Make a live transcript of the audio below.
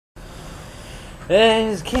Hey,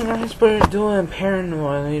 it's King Iceberg doing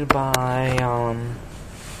Paranoid by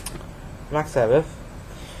Black Sabbath.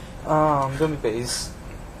 Doing bass.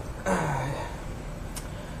 The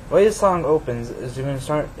way this song opens is you're gonna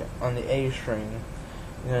start on the A string.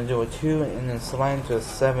 You're gonna do a 2 and then slide into a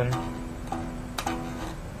 7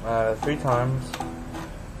 3 times.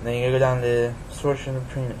 And then you're gonna go down the distortion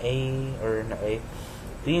between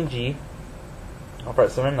D and G. I'll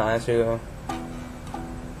press 7 and 9, so you go.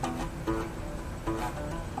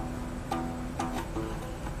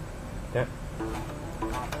 Yep.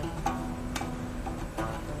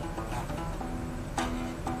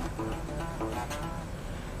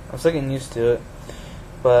 I'm still getting used to it,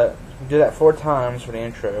 but you do that 4 times for the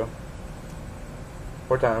intro.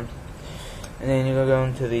 4 times. And then you're gonna go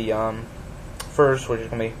into the first, which is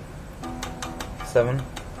gonna be 7.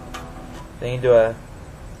 Then you do a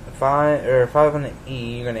 5 on the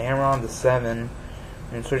E. You're gonna hammer on the 7,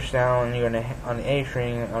 and switch down. And you're gonna on the A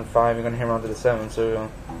string on 5. You're gonna hammer onto the 7. So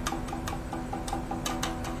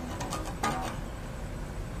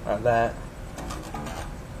like that.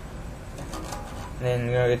 And then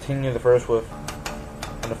you're gonna continue the first with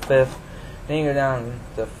on the 5th. Then you go down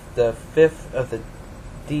the 5th of the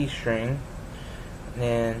D string. And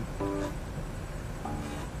then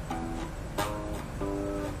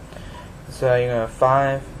so you're gonna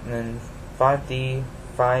 5 and then 5D,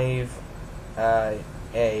 5 A,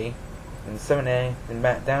 and 7A, then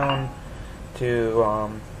back down to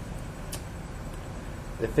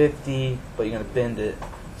the 50, but you're gonna bend it.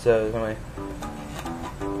 So it's gonna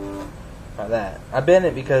be like that. I bend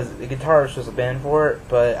it because the guitar is just a bend for it,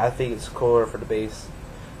 but I think it's cooler for the bass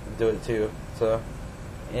to do it too. So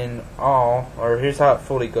in all, or here's how it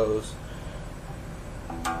fully goes.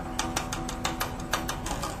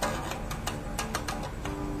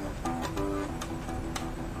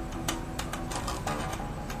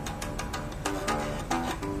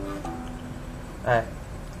 Alright,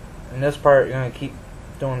 in this part you're going to keep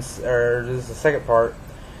doing, or this is the second part.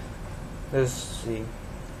 There's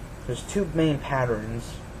 2 main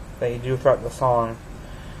patterns that you do throughout the song.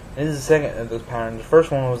 This is the second of those patterns. The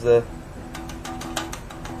first one was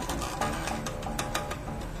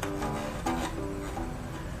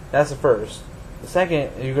that's the first. The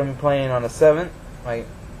second, you're going to be playing on the 7th. Like,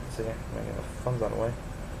 let's see, making the thumbs out of the way.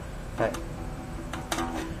 Alright.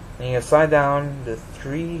 And you slide down the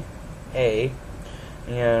 3A.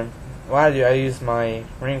 And what I do, I use my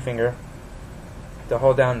ring finger to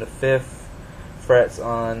hold down the 5th frets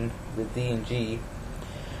on the D and G.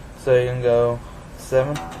 So you can go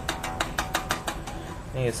 7.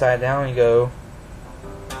 And you slide down, you go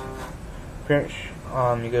pretty much,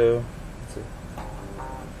 you go, let's see,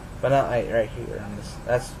 but not right here.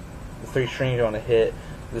 That's the 3 strings you want to hit.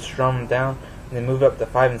 Just strum them down, and then move up to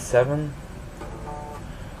 5 and 7, and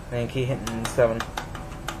then keep hitting 7.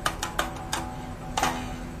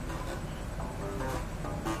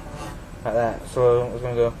 Like that. So it's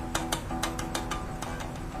gonna go.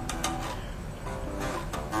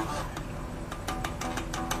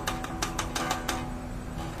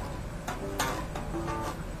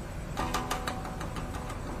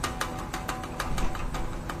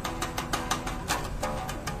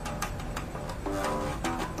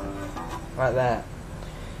 Like that.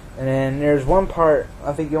 And then there's one part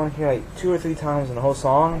I think you only hear like 2 or 3 times in the whole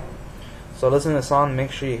song. So listen to the song and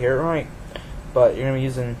make sure you hear it right. But you're going to be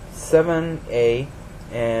using 7A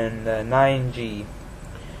and 9G.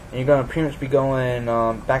 And you're going to pretty much be going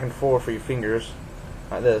back and forth for your fingers.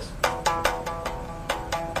 Like this.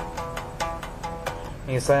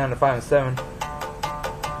 And you slide down to 5 and 7.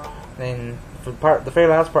 Then for the very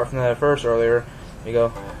last part from the verse earlier, you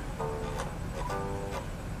go.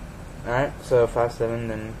 Alright, so 5, 7,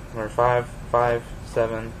 then or 5, 5,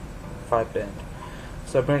 7, 5 bend.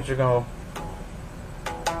 So pretty much you're going to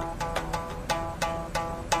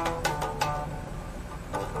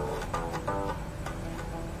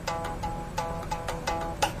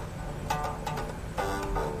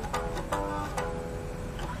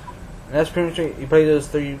and that's pretty much it. You play those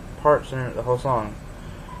 3 parts in the whole song.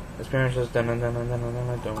 It's pretty much just dun dun dun dun dun dun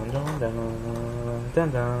dun dun dun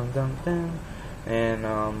dun dun dun dun and dun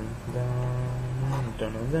dun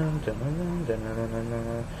dun dun dun dun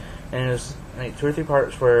dun, and there's like 2 or 3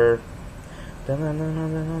 parts where dun dun dun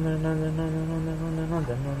dun dun dun dun dun dun dun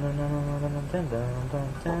dun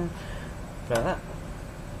dun like that.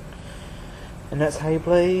 And that's how you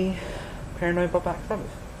play Paranoid by Black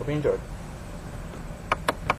Sabbath. Hope you enjoyed.